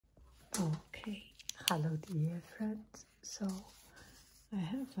Okay, hello dear friends. So I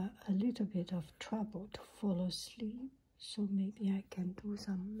have a little bit of trouble to fall asleep, so maybe I can do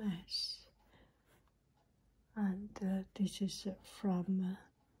some math. And this is from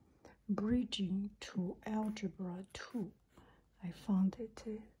Bridging to Algebra 2. I found it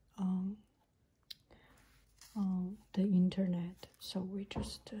on the internet, so we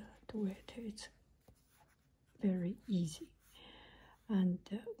just do it. It's very easy. And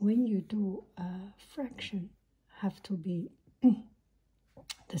when you do a fraction, have to be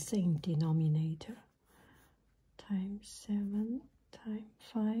the same denominator. Times 7 times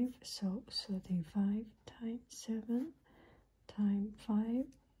 5, so 35 times 7 times 5,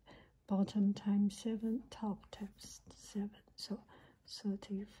 bottom times 7, top times 7. So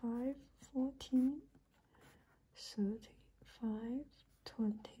 35, 14, 35,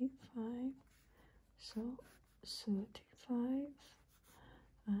 25, so 35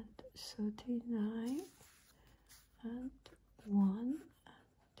 and 39 and 1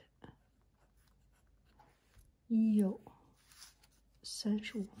一有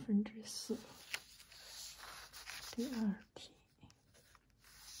35/4。第二题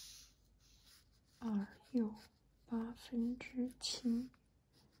，2有8/7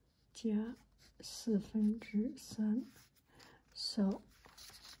加3/4。So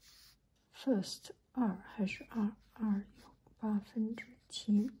first 2还是2？2有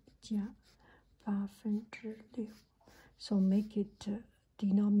8/7加6/8。So make it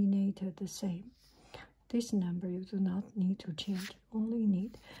denominator the same. This number you do not need to change, only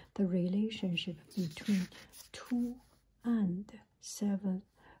need the relationship between 2 and 7.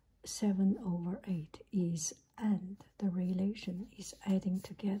 7/8 is and the relation is adding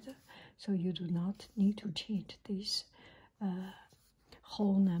together. So you do not need to change this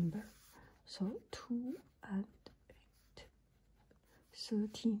whole number. So 2 and 8,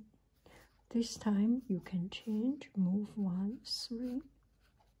 13. This time you can change, move 1, 3.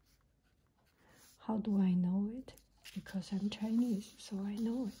 How do I know it? Because I'm Chinese, so I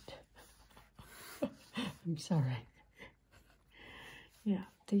know it. I'm sorry. Yeah,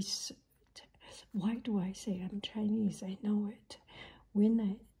 this. Why do I say I'm Chinese? I know it.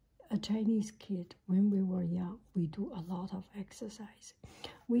 When a Chinese kid, when we were young, we do a lot of exercise.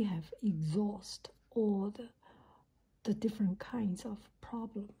 We have exhausted all the different kinds of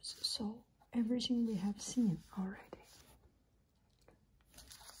problems. So everything we have seen already.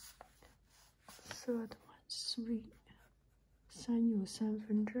 Third one, 3. 3有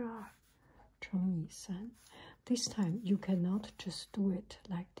2/3乘以3。This time you cannot just do it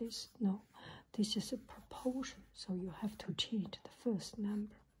like this. No, this is a proportion, so you have to change the first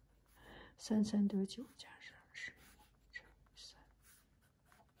number. 3×3得9加上11乘以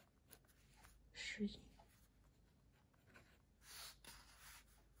3，11。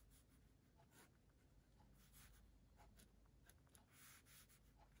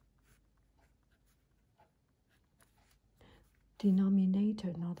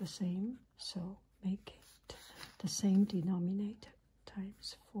Denominator not the same, so make it the same denominator.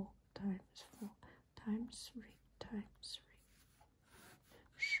 Times 4 times 4 times 3 times 3.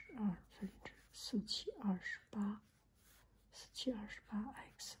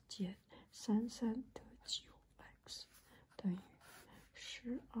 12/4=48，47×28x 减33得9x 等于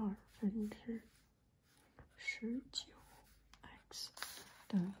12/19x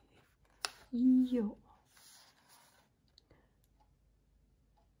等于1有。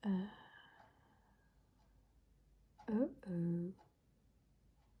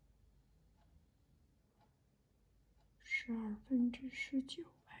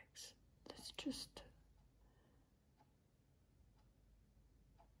12/19x. That's just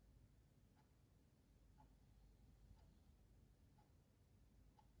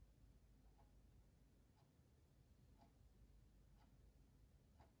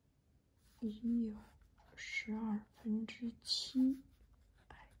有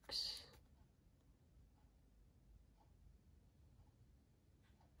12/7x.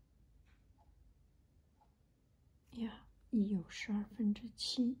 Yeah, 有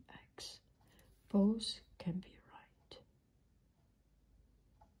12/7x. Both can be right.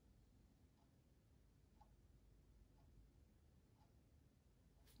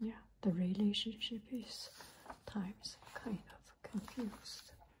 Yeah, the relationship is times kind of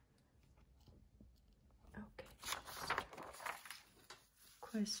confused. Okay.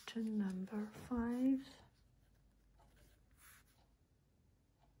 Question number 5.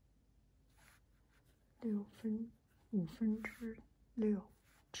 5/6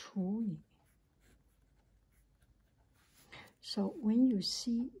 除以。So when you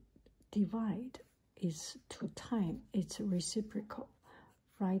see divide is to time, it's reciprocal.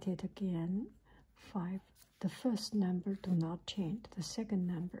 write it again. 5. The first number do not change. The second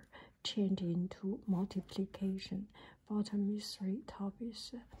number change into multiplication. Bottom is 3, top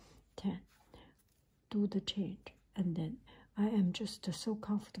is 10. Do the change. And then I am just so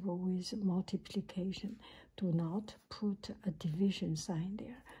comfortable with multiplication. Do not put a division sign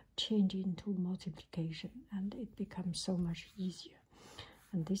there. Change into multiplication, and it becomes so much easier.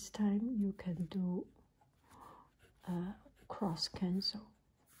 And this time you can do cross cancel.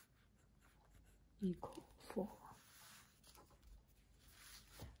 Equal 4.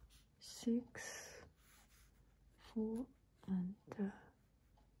 6, 4, and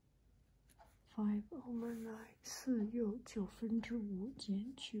 5 over 9. 4又9/5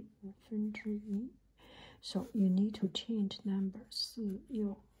减去1/5。So you need to change number. 4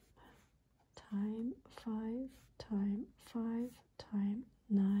又 time 5 time 5 time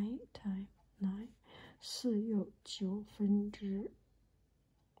 9 time 9。4又9/4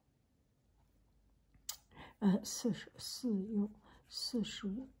又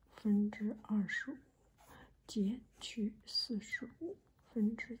45/25减去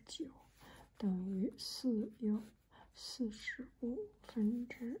45/9等于4又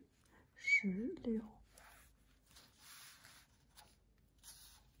45/16。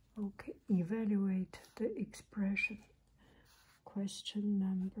Okay, evaluate the expression. Question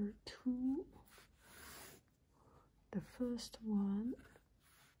number 2. The first one,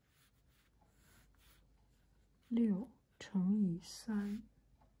 6乘以3，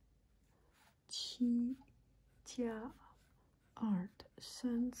 7加2的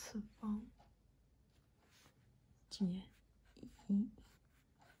3次方减1。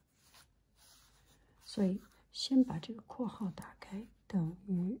所以先把这个括号打开，等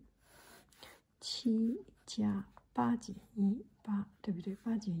于7加8减1， 8，对不对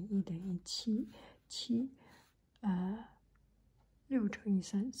？8减1等于7， 7， 6乘以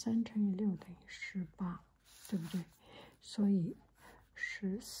3， 3乘以6等于18，对不对？所以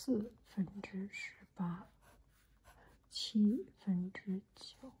14/18， 7/9，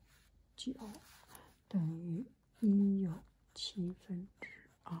 9等于1又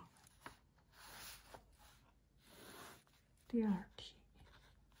7/2。第二题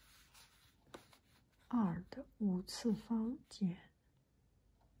，2的5次方减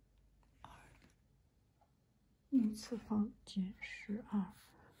1次方减12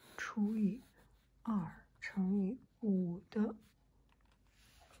除以2乘以5的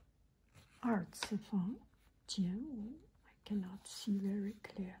2次方减5。I cannot see very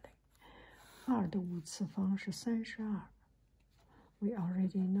clearly. 2的5次方是32。We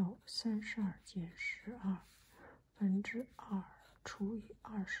already know 32减12/2除以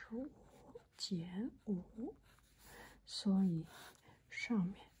25减5，所以上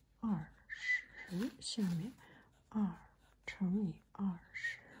面20，下面2乘以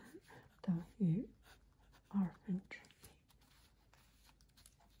20等于1/2。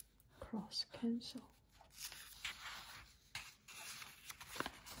Cross cancel。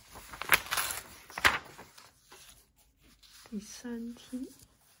第3题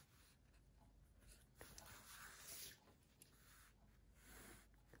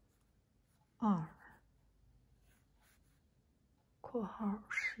，2括号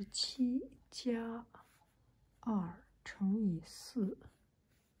17加2乘以4，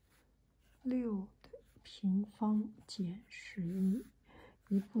 6的平方减11，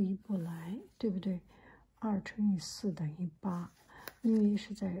一步一步来，对不对？2乘以4等于8，因为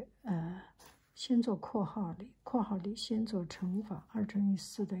是在先做括号里，括号里先做乘法，2乘以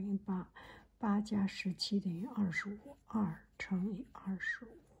4等于8， 8加17等于25， 2乘以25。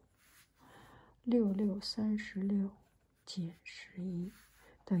6 6 36减11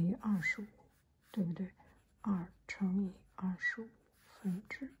等于25，对不对？2乘以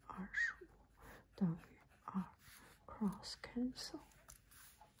25/25等于2。Cross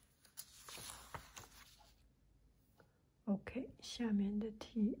cancel。OK， 下面的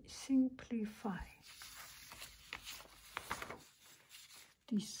题 simplify。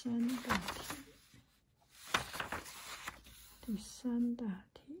第三大题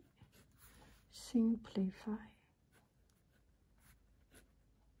simplify。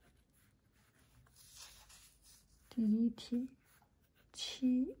第一题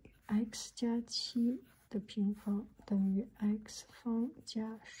，7x 加7的平方等于 x 方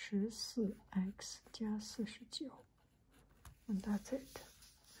加14x 加49。And that's it.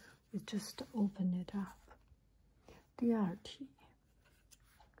 We just open it up. 第二题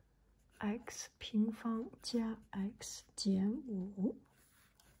 ，x 平方加 x 减5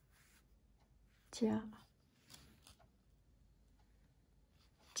加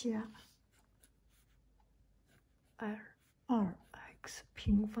 2x 4x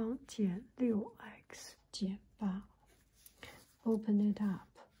平方减 6x 减8。Open it up。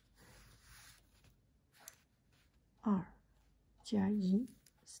2加1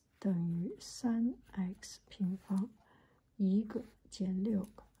等于 3x 平方，1个减6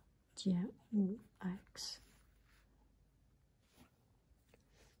个减 5x。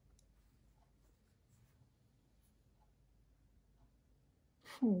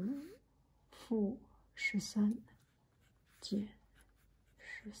负13减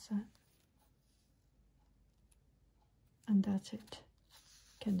13。And that's it.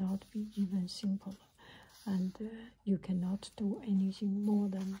 Cannot be even simpler. And you cannot do anything more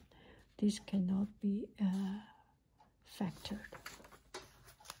than this. Cannot be factored.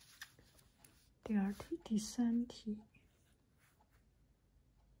 第二题，第三题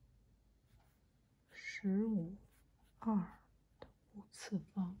，15(2)的5次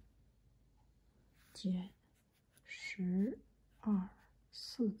方减12(4)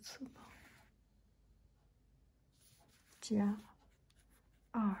次方加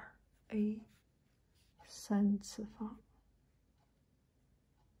2a 3次方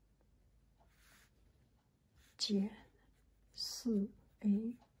减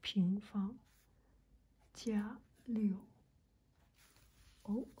4a 平方加6。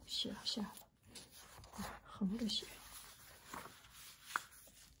哦，写了下了，横着写。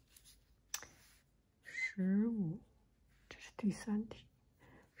15，这是第三题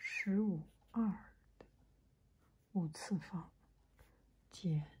，15(2)的5次方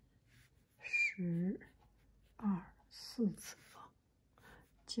减12(4)次方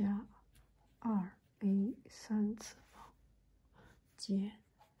加2a 3次方减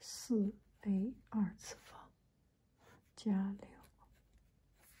4a 2次方加6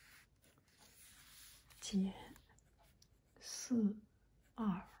减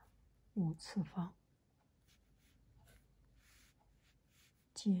4(2)5次方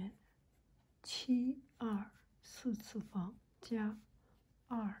减7(2)4次方加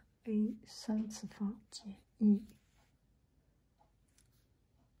2a 3次方减1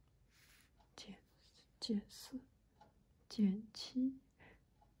减4减7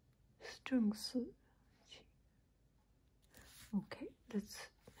正4。Okay,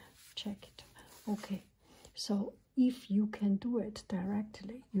 let's check it. Okay, so if you can do it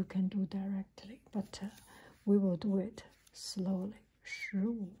directly, you can do directly, but we will do it slowly.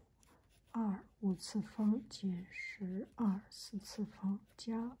 15(2)5次方减12(4)次方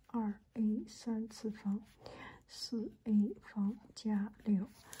加2a 3次方4a 方加6，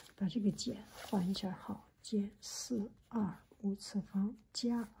把这个减换一下好，减4(2)5次方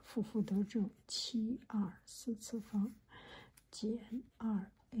加负得正7(2)4次方减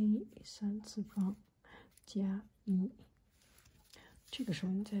2a 3次方加1。这个时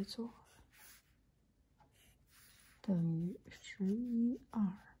候你再做，等于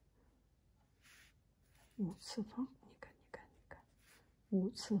11(2)5次方。你看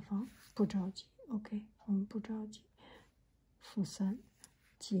，5次方不着急 ，OK， 我们不着急。负3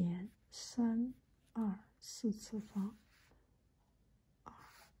减3(2)4次方2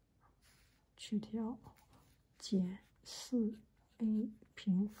去掉减4a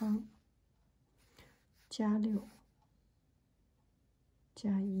平方加6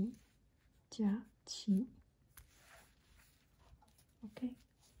加1加7。OK，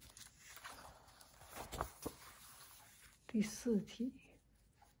 第四题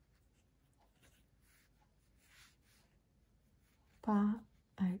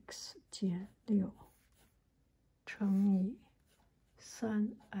，8x 减6乘以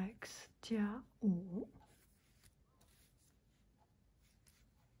3x 加5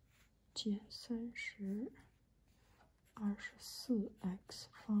减30 24x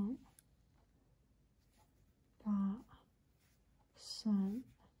方8 3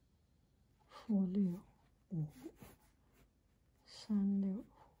负6 5 3 6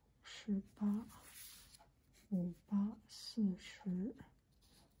 18 5 8 40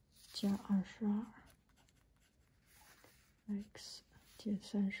加22 x 减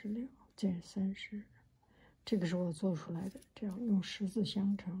36减30，这个是我做出来的，这样用十字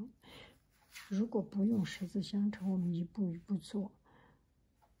相乘。如果不用十字相乘，我们一步一步做。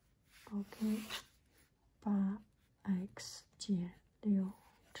OK， 8x 减6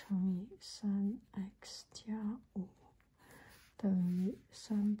乘以3x 加5等于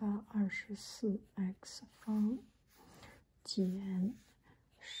38 24x 方减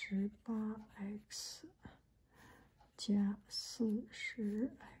18x 加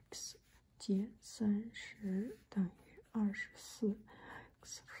40x 减30等于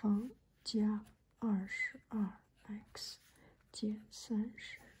24x 方加22x 减30，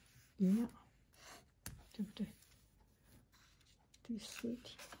一样，对不对？第4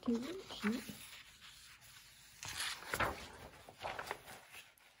题，第5题。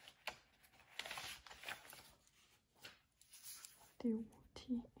第5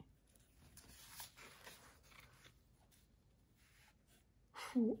题，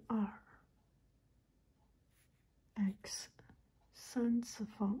负2 x 3次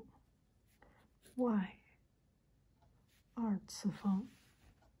方 y 2次方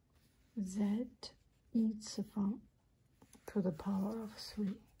z 1次方 to the power of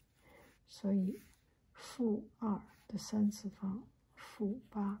 3， 所以负2的3次方负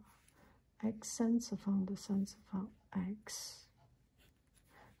8 x 3次方的3次方 x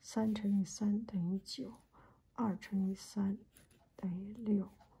 3乘以3等于9 ，2乘以3等于6。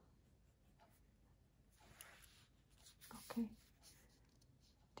OK，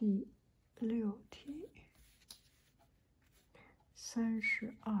 第6题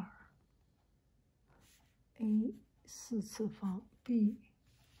，32 a 4次方 b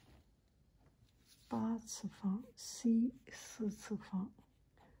 8次方 c 4次方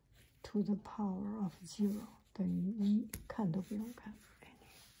to the power of 0等于1，看都不用看。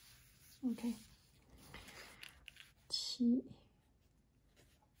OK， 7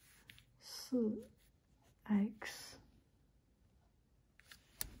 4x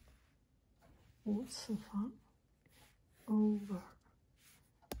 5次方 over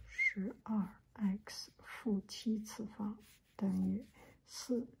 12x 负7次方等于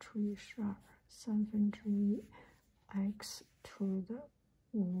4除以12 1/3 x to the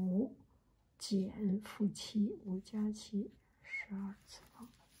 5减负7 5加7 12次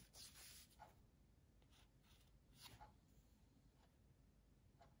方。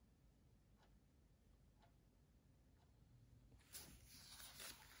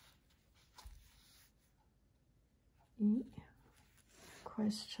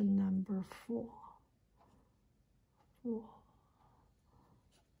Question number 4.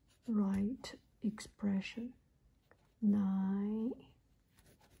 Write expression 9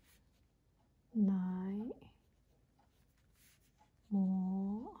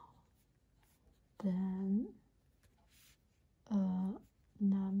 more than a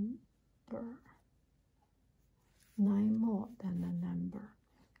number. 9 more than a number.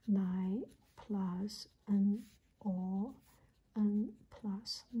 9 plus n or n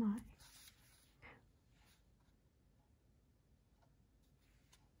plus 9.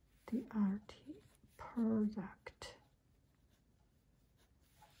 The product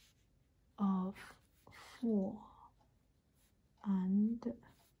of 4 and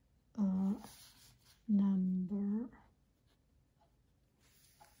a number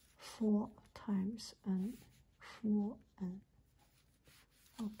 4 times n 4n.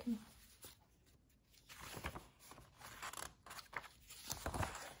 Okay.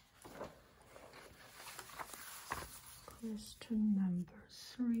 Question number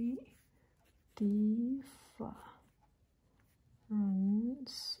 3. Difference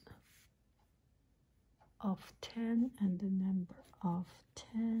of 10 and the number of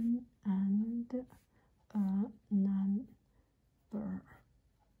 10 and a number.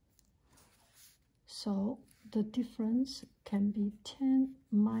 So the difference can be 10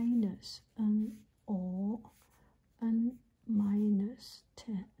 minus n or n minus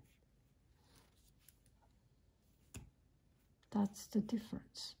 10. That's the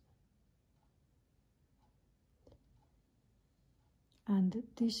difference. And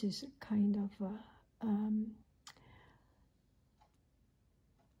this is kind of a,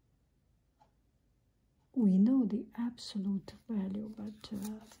 we know the absolute value, but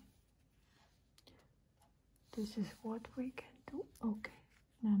this is what we can do. Okay,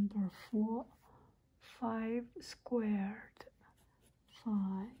 number 4, 5 squared,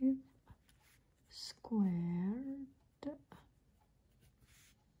 5 squared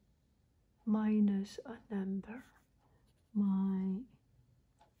minus a number, minus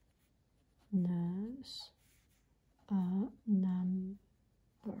a number,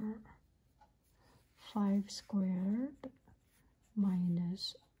 5 squared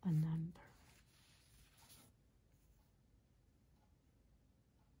minus a number.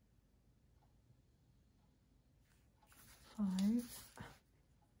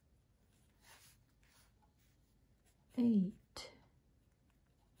 Eight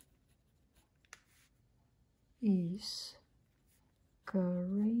is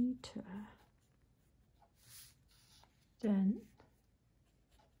greater than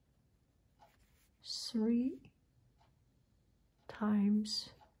 3 times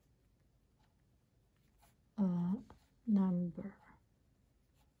a number.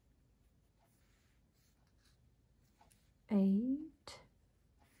 8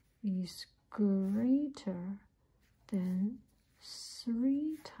 is greater than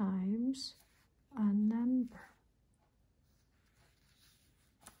 3 times a number.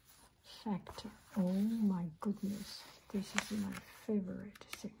 Factor. Oh my goodness, this is my favorite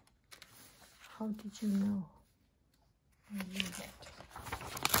thing. How did you know? I knew that.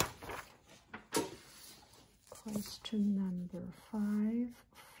 Question number 5.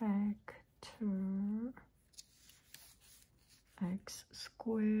 Factor x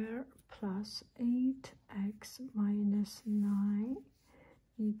squared plus 8x minus 9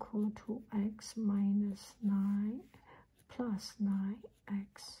 equal to x minus 9 plus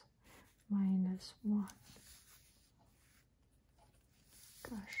 9x minus 1.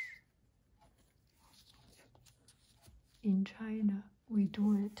 Gosh. In China, we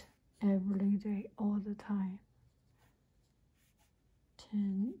do it every day, all the time.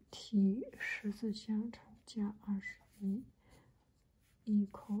 10t 十字相乘加21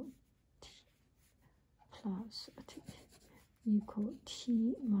 equal t plus t equal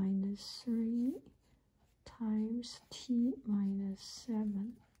t minus 3 times t minus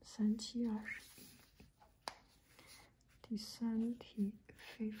 7 3七21。第三题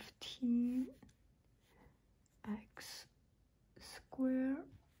 15x square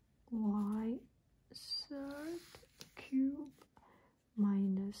y third cube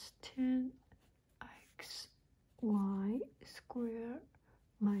minus 10x y square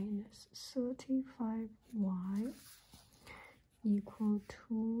minus 35y equal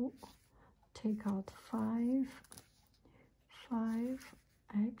to, take out 5,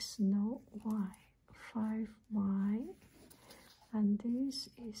 5x no y, 5y, and this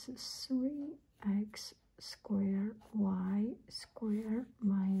is 3x square y square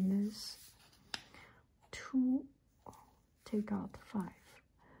minus 2, take out 5,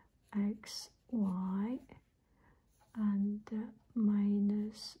 x y, and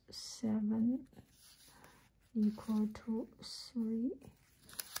minus 7 equal to 3,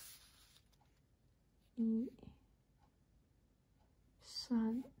 1, 3,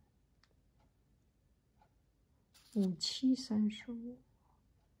 5, 7,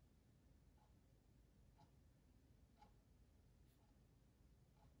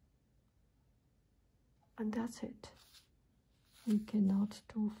 35。And that's it. We cannot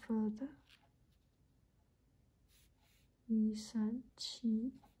do further. 1, 3, 7.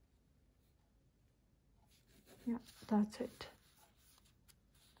 Yeah, that's it.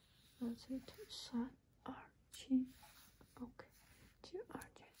 That's it. 3, 2, 7. Okay. 1, 2, 7.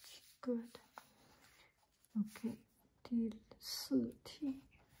 Good. Okay. 第4题。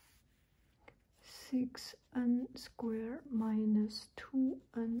6n squared minus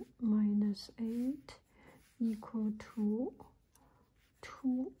 2n minus 8 equal to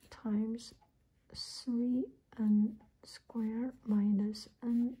 2 times 3n squared minus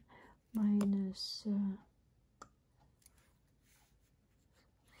n minus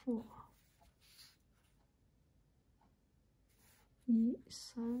 4. 1, 3,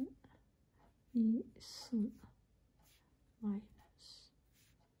 1, 4 minus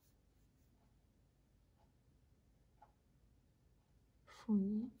 4.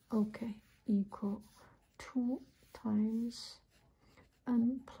 Okay, equal 2 times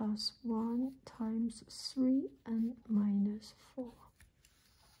n plus 1 times 3n minus 4.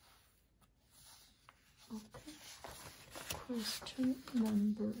 Okay. Question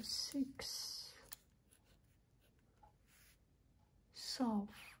number 6. Solve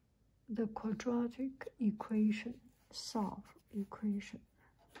the quadratic equation. Solve equation.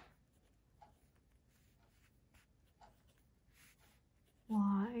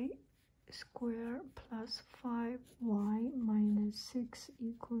 Y squared plus 5y minus 6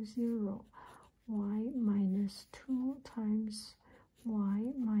 equals 0. Y minus 2 times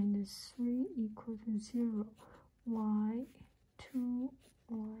y minus 3 equal to 0. y2,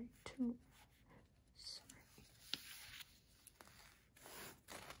 y2, 3.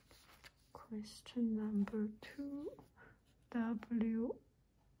 Question number 2. W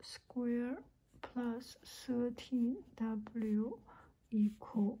squared plus 13w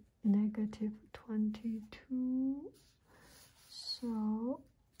equal negative 22. So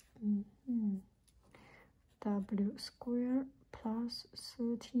w squared plus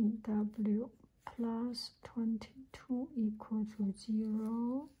 13w plus 22 equal to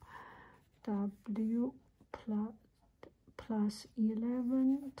 0. W plus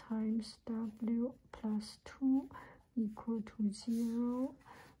 11 times w plus 2 equal to 0.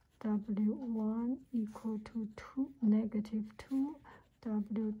 W1 equal to 2, negative 2.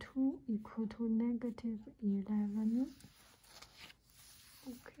 W2 equal to negative 11.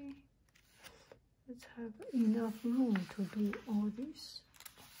 Okay. Let's have enough room to do all this.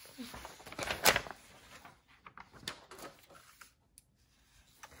 Okay.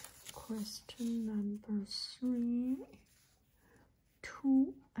 Question number 3.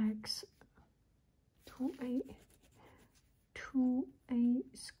 2x 2a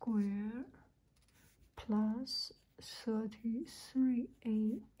squared plus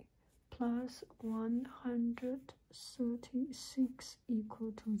 33a plus 136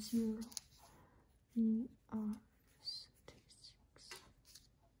 equal to 0. 1, 2, 36.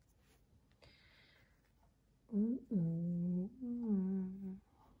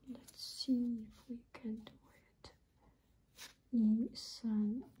 Let's see if we can do it. 1,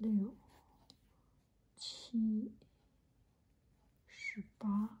 3, 6, 7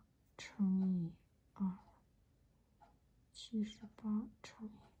 18乘以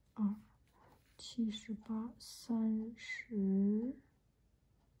2 78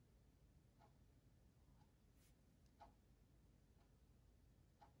乘以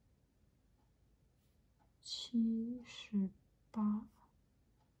2 78 30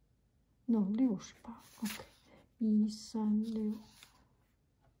 78 no 68 OK 136 68乘以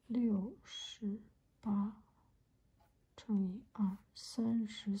2 34乘以4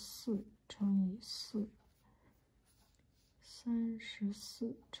 34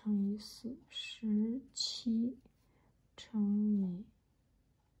乘以4 17乘以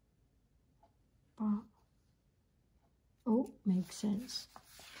8 Oh, makes sense.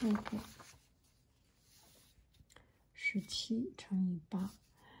 OK 17乘以8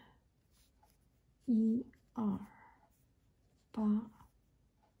 1 2 8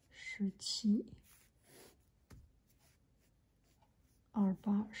 17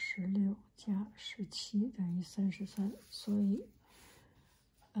 28 16加17等于33，所以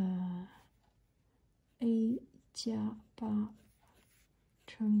a 加8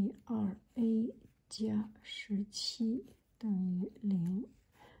乘以 2a 加17等于0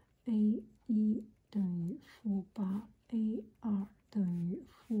 a 1等于-8 a 2等于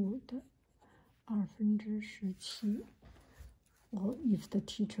-2/17 or if the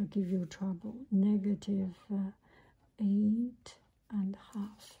teacher give you trouble,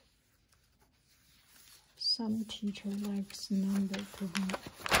 -8.5. Some teacher likes number to be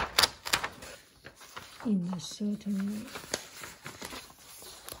in a certain way.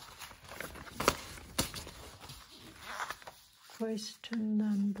 Question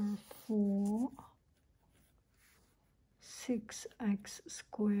number 4. 6x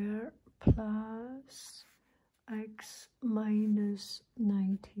squared plus x minus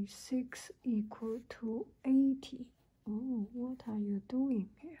 96 equal to 80. Oh, what are you doing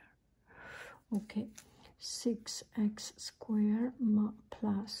here? Okay, 6x squared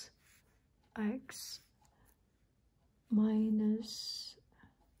plus x minus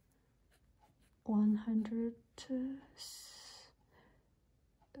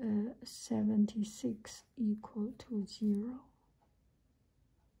 176 equal to 0.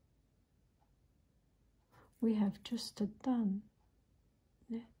 We have just done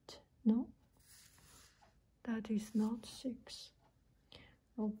it. No, that is not 6.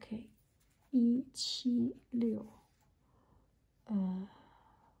 Okay, 176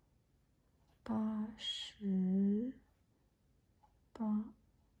 88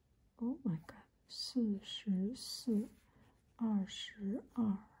 Oh my god, 44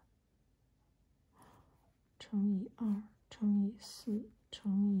 22乘以2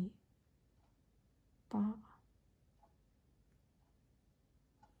乘以4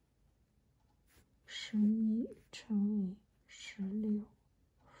乘以8 11乘以16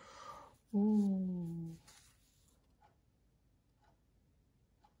 哦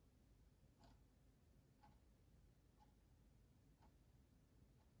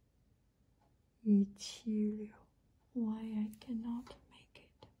176 Why I cannot make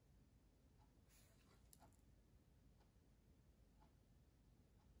it?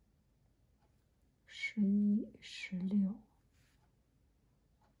 11 16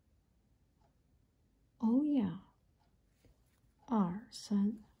 Oh yeah 2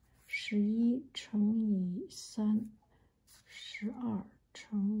 3 11乘以3 12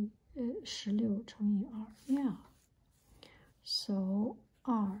乘以16乘以2 Yeah So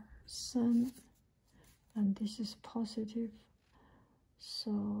 2 3 and this is positive,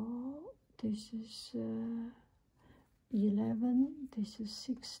 so this is 11, this is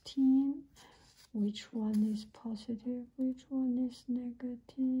 16, which one is positive, which one is negative,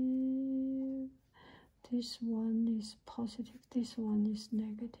 this one is positive, this one is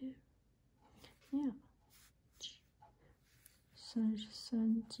negative, yeah,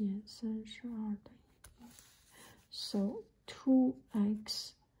 33减32等于1 so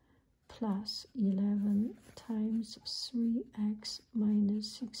 2x plus 11 times 3x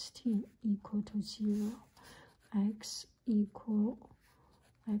minus 16 equal to 0. X equal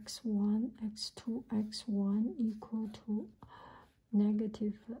x1, x2, x1 equal to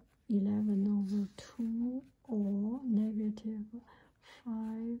negative 11 over 2 or negative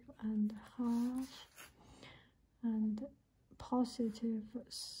 5.5, and positive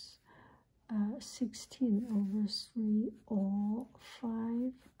 16 over 3 or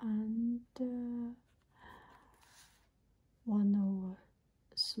 5 and 1 over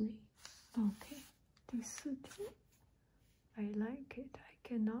 3. Okay, 第四题. I like it. I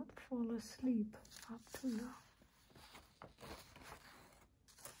cannot fall asleep up to now.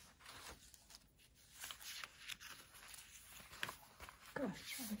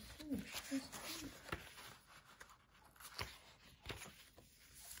 Gosh, I finished this one.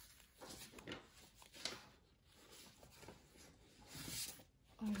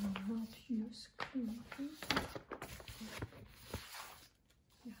 I will not use clean paper.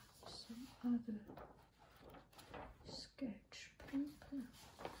 Yeah, some other sketch paper.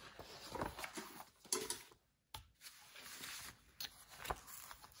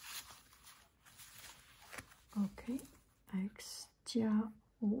 Okay, x 加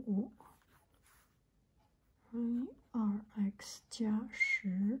5乘以 2x 加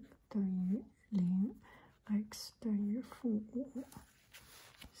10等于0 x 等于-5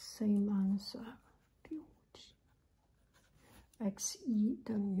 Same answer. 第5题 x1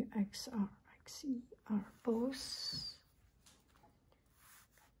 等于 x2 x1 are both.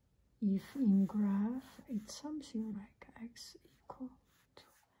 If in graph it's something like x equal to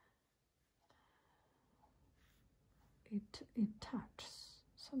it touches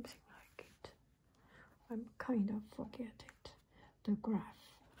something like it. I'm kind of forget it. The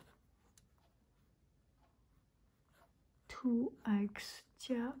graph. 2x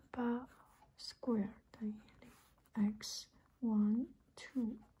加8 square 等于0 x 1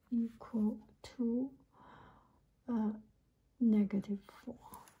 2 equal to negative 4.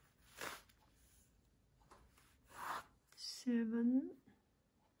 7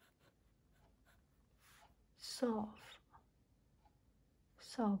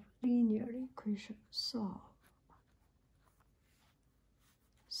 solve linear equation. Solve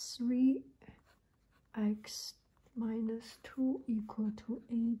 3x minus 2 equal to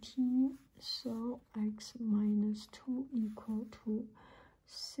 18, so x minus 2 equal to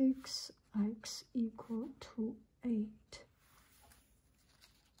 6, x equal to 8.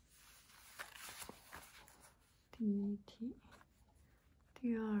 第一题。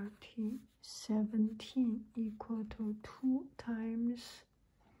第二题 17 equal to 2 times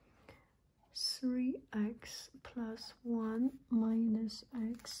 3x plus 1 minus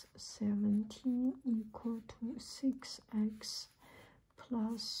x. 17 equal to 6x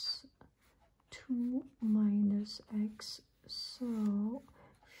plus 2 minus x. So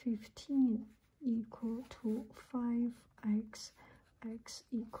 15 equal to 5x, x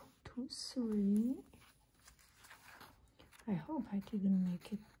equal to 3. I hope I didn't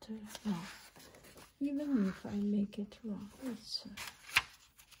make it wrong. Even if I make it wrong, it's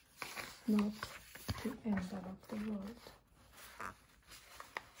not the end of the world.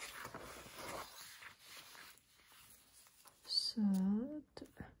 Third,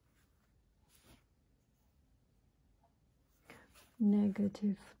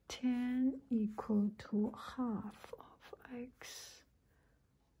 negative 10 equal to half of x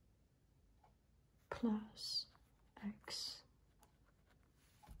plus x.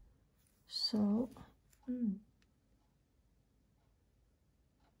 So,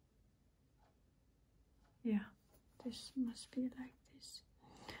 yeah, this must be like this.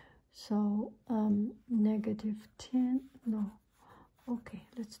 So, negative 10, no. Okay,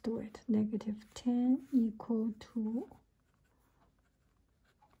 let's do it. Negative 10 equal to,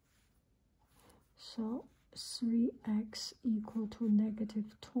 so 3x equal to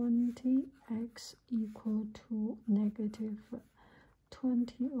negative 20, x equal to negative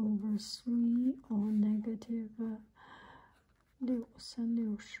 20 over 3 or negative 6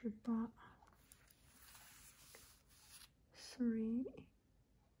 3 6 18 3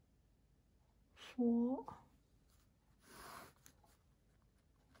 4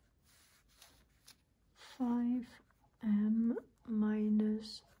 5m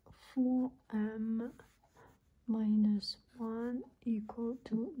minus 4m minus 1 equal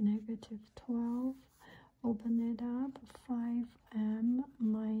to negative 12. Open it up. 5m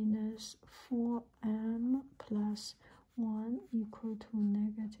minus 4m plus 1 equal to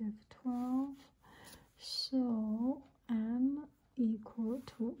negative 12. So m equal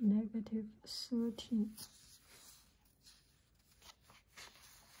to negative 13.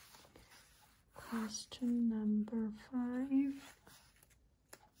 Question number 5.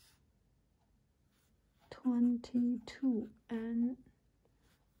 22n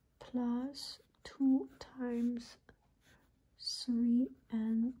plus 2 times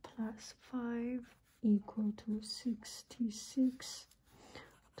 3n plus 5 equal to 66.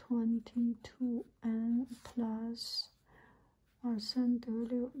 22n plus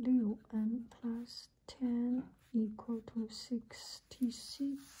 23得6 6n plus 10 equal to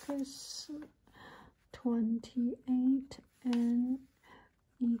 66. 28n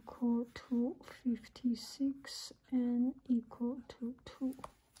equal to 56, n equal to 2.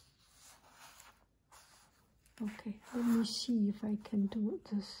 Okay, let me see if I can do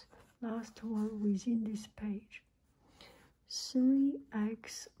this last one within this page.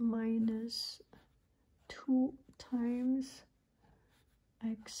 3x minus 2 times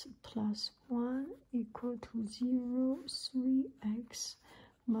x plus 1 equal to 0. 3x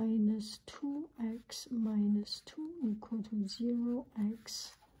minus 2x minus 2 equal to 0.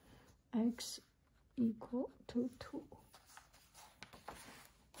 X equal to 2.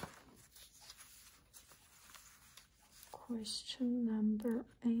 Question number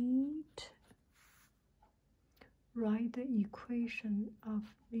 8. Write the equation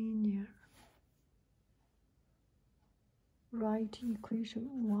of linear. Write equation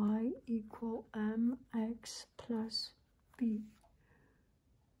y equal mx plus b.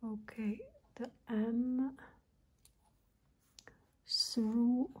 Okay, the m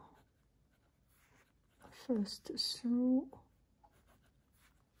through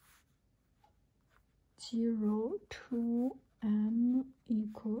 0 to m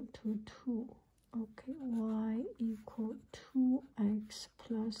equal to 2. Okay, y equal 2x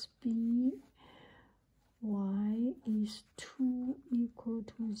plus b. Y is 2 equal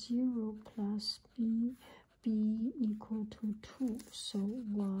to 0 plus b. B equal to 2. So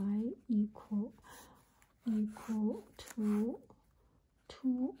y equal to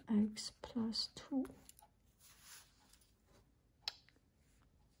 2x plus 2.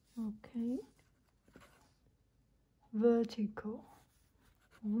 Okay. Vertical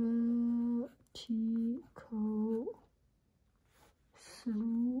through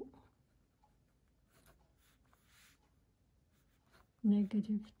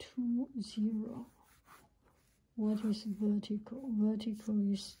 -2, 0. What is vertical? Vertical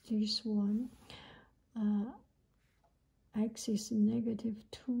is this one. X is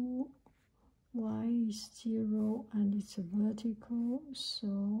 -2, y is 0, and it's vertical,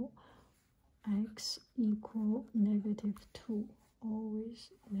 so x equal -2,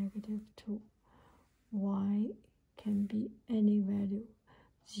 always -2. Y can be any value,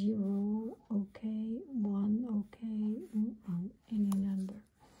 0, okay, 1, okay, any number.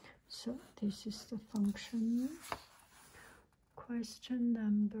 So this is the function. Question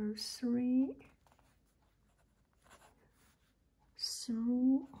number 3.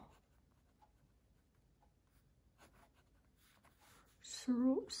 Through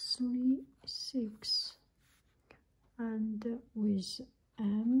 3, 6, and with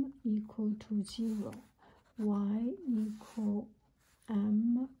m equal to 0, y equal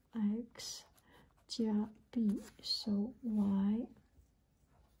mx 加 b, so y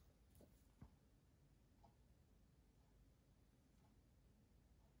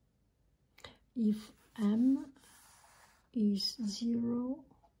if m is 0,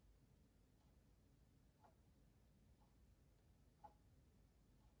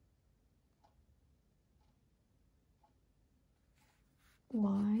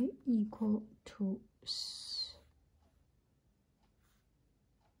 y equal to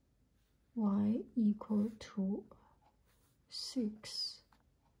 6.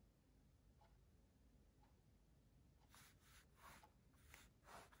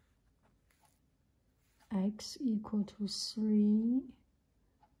 X equal to 3,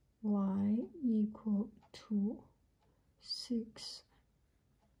 y equal to 6.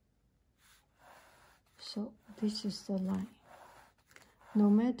 So this is the line. No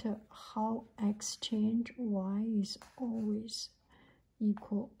matter how x change, y is always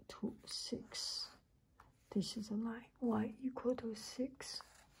equal to 6. This is the line, y equal to 6.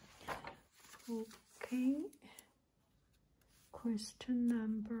 Okay. Question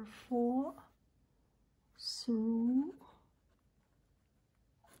number 4. Through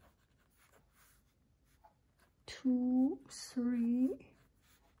 2, 3,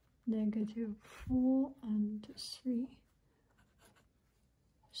 -4 and 3.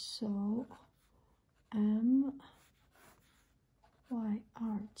 So m y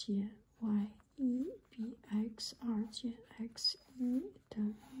 2减 y 1比 x 2减 x 1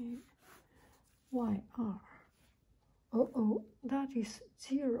等于 y 2。Oh, that is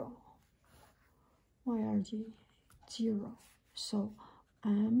 0. y 2减 0. So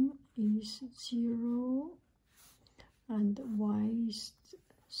m is 0 and y is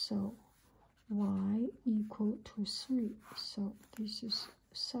So y equal to 3. So this is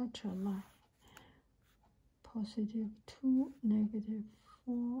such a line. Positive 2, negative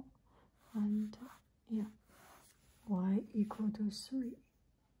 4, and yeah, y equal to 3.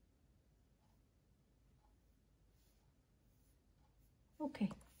 Okay,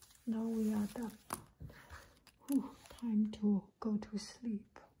 now we are done. Whew, time to go to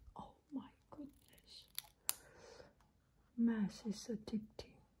sleep. Oh my goodness. Math is addicting.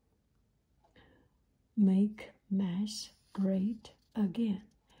 Make math great again.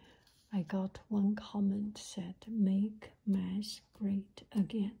 I got one comment said, make math great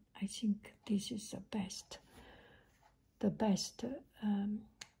again. I think this is the best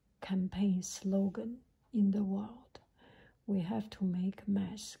campaign slogan in the world. We have to make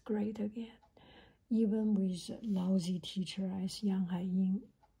math great again. Even with lousy teacher as Yang Haiying,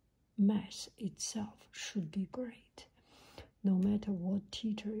 math itself should be great. No matter what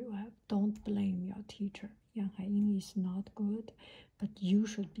teacher you have, don't blame your teacher. Yang Haiying is not good, but you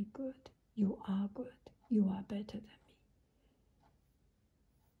should be good. You are good. You are better than me.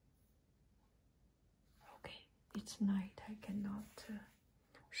 Okay, it's night. I cannot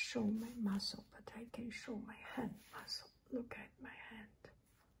show my muscle, but I can show my hand muscle. Look at my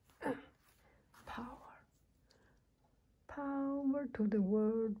hand. Power. Power to the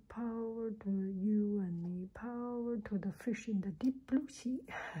world, power to you and me, power to the fish in the deep blue sea.